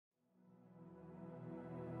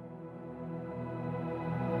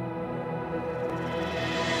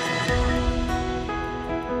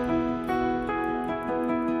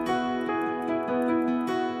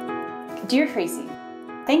Dear Tracy,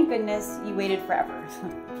 thank goodness you waited forever.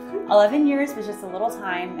 11 years was just a little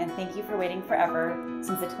time, and thank you for waiting forever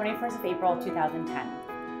since the 21st of April 2010.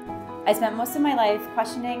 I spent most of my life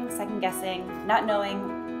questioning, second-guessing, not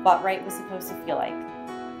knowing what right was supposed to feel like.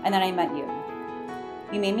 And then I met you.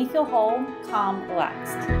 You made me feel whole, calm,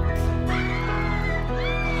 relaxed.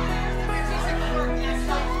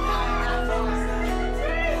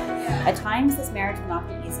 At times, this marriage will not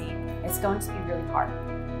be easy. It's going to be really hard.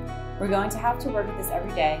 We're going to have to work at this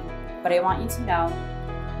every day, but I want you to know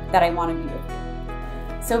that I want to be with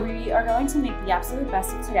you. So we are going to make the absolute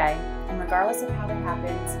best of today, and regardless of how that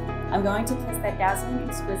happens, I'm going to kiss that dazzling,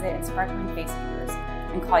 exquisite, and sparkling face of yours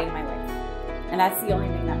and call you my wife. And that's the only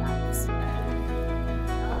thing that matters.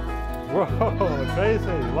 Whoa, Tracy,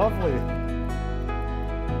 lovely.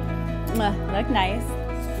 Look nice.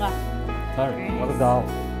 Sorry, what a doll.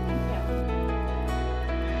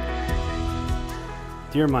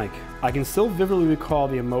 Dear Mike, I can still vividly recall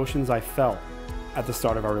the emotions I felt at the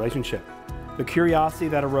start of our relationship. The curiosity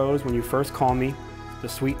that arose when you first called me, the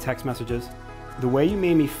sweet text messages, the way you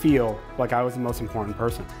made me feel like I was the most important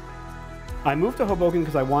person. I moved to Hoboken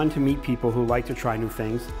because I wanted to meet people who like to try new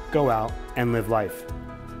things, go out, and live life.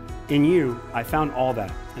 In you, I found all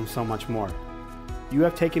that and so much more. You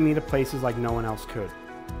have taken me to places like no one else could.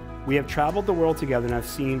 We have traveled the world together and have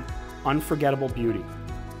seen unforgettable beauty.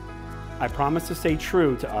 I promise to stay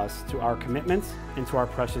true to us, to our commitments, and to our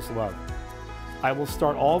precious love. I will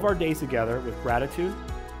start all of our days together with gratitude,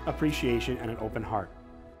 appreciation, and an open heart.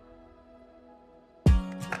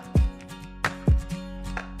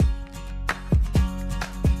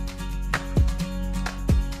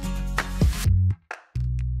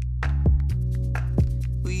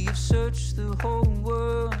 We've searched the whole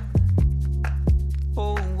world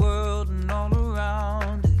and all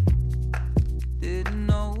around it. Didn't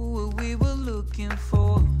know what we were looking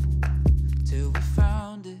for till we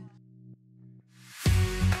found it.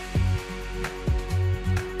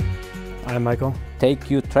 I, Michael. Take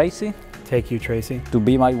you, Tracy. Take you, Tracy. To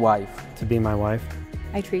be my wife. To be my wife.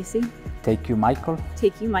 I, Tracy. Take you, Michael.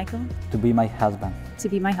 Take you, Michael. To be my husband. To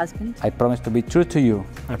be my husband. I promise to be true to you.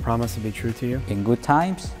 I promise to be true to you. In good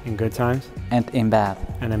times. In good times. And in bad.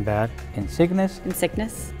 And in bad. In sickness. In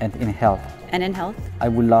sickness. And in health. And in health. I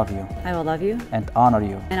will love you. I will love you. And honor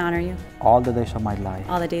you. And honor you. All the days of my life.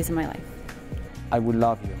 All the days of my life. I will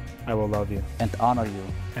love you. I will love you. And honor you.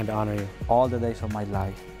 And honor you. All the days of my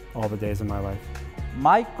life. All the days of my life.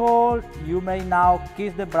 Michael, you may now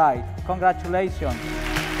kiss the bride. Congratulations.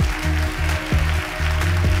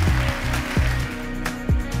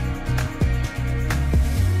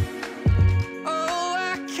 Oh,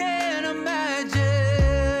 I can't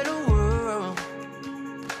imagine a world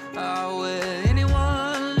where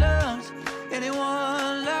anyone loves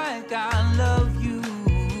anyone like I love you.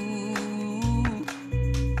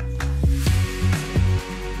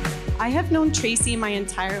 I have known Tracy my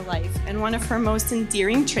entire life, and one of her most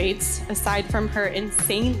endearing traits, aside from her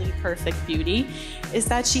insanely perfect beauty, is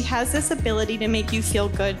that she has this ability to make you feel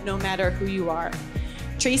good no matter who you are.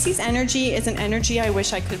 Tracy's energy is an energy I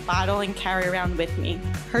wish I could bottle and carry around with me.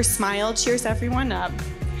 Her smile cheers everyone up.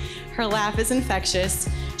 Her laugh is infectious.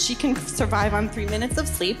 She can survive on 3 minutes of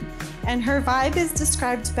sleep. And her vibe is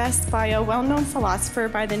described best by a well-known philosopher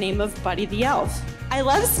by the name of Buddy the Elf. I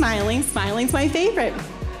love smiling. Smiling's my favorite.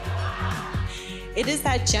 It is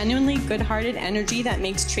that genuinely good-hearted energy that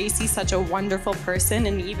makes Tracy such a wonderful person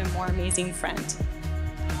and an even more amazing friend.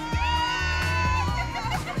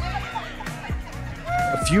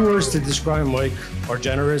 A few words to describe Mike are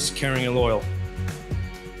generous, caring, and loyal.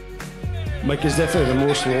 Mike is definitely the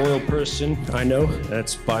most loyal person I know, and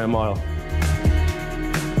that's by a mile.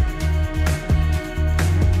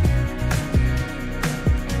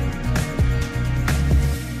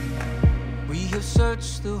 We have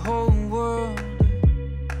searched the whole world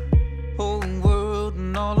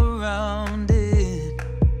and all around it.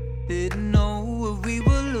 Didn't know what we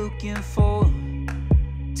were looking for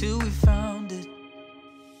till we found it.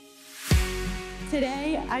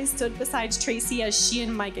 Today, I stood beside Tracy as she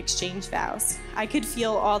and Mike exchanged vows. I could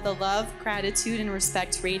feel all the love, gratitude, and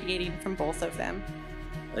respect radiating from both of them.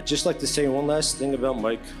 I'd just like to say one last thing about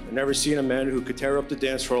Mike. I've never seen a man who could tear up the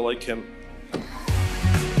dance floor like him.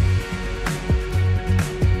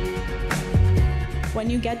 When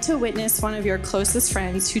you get to witness one of your closest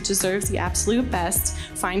friends who deserves the absolute best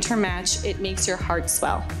find her match, it makes your heart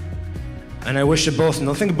swell. And I wish you both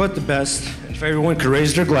nothing but the best. And if everyone could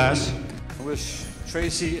raise their glass. I wish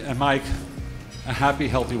Tracy and Mike a happy,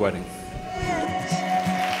 healthy wedding.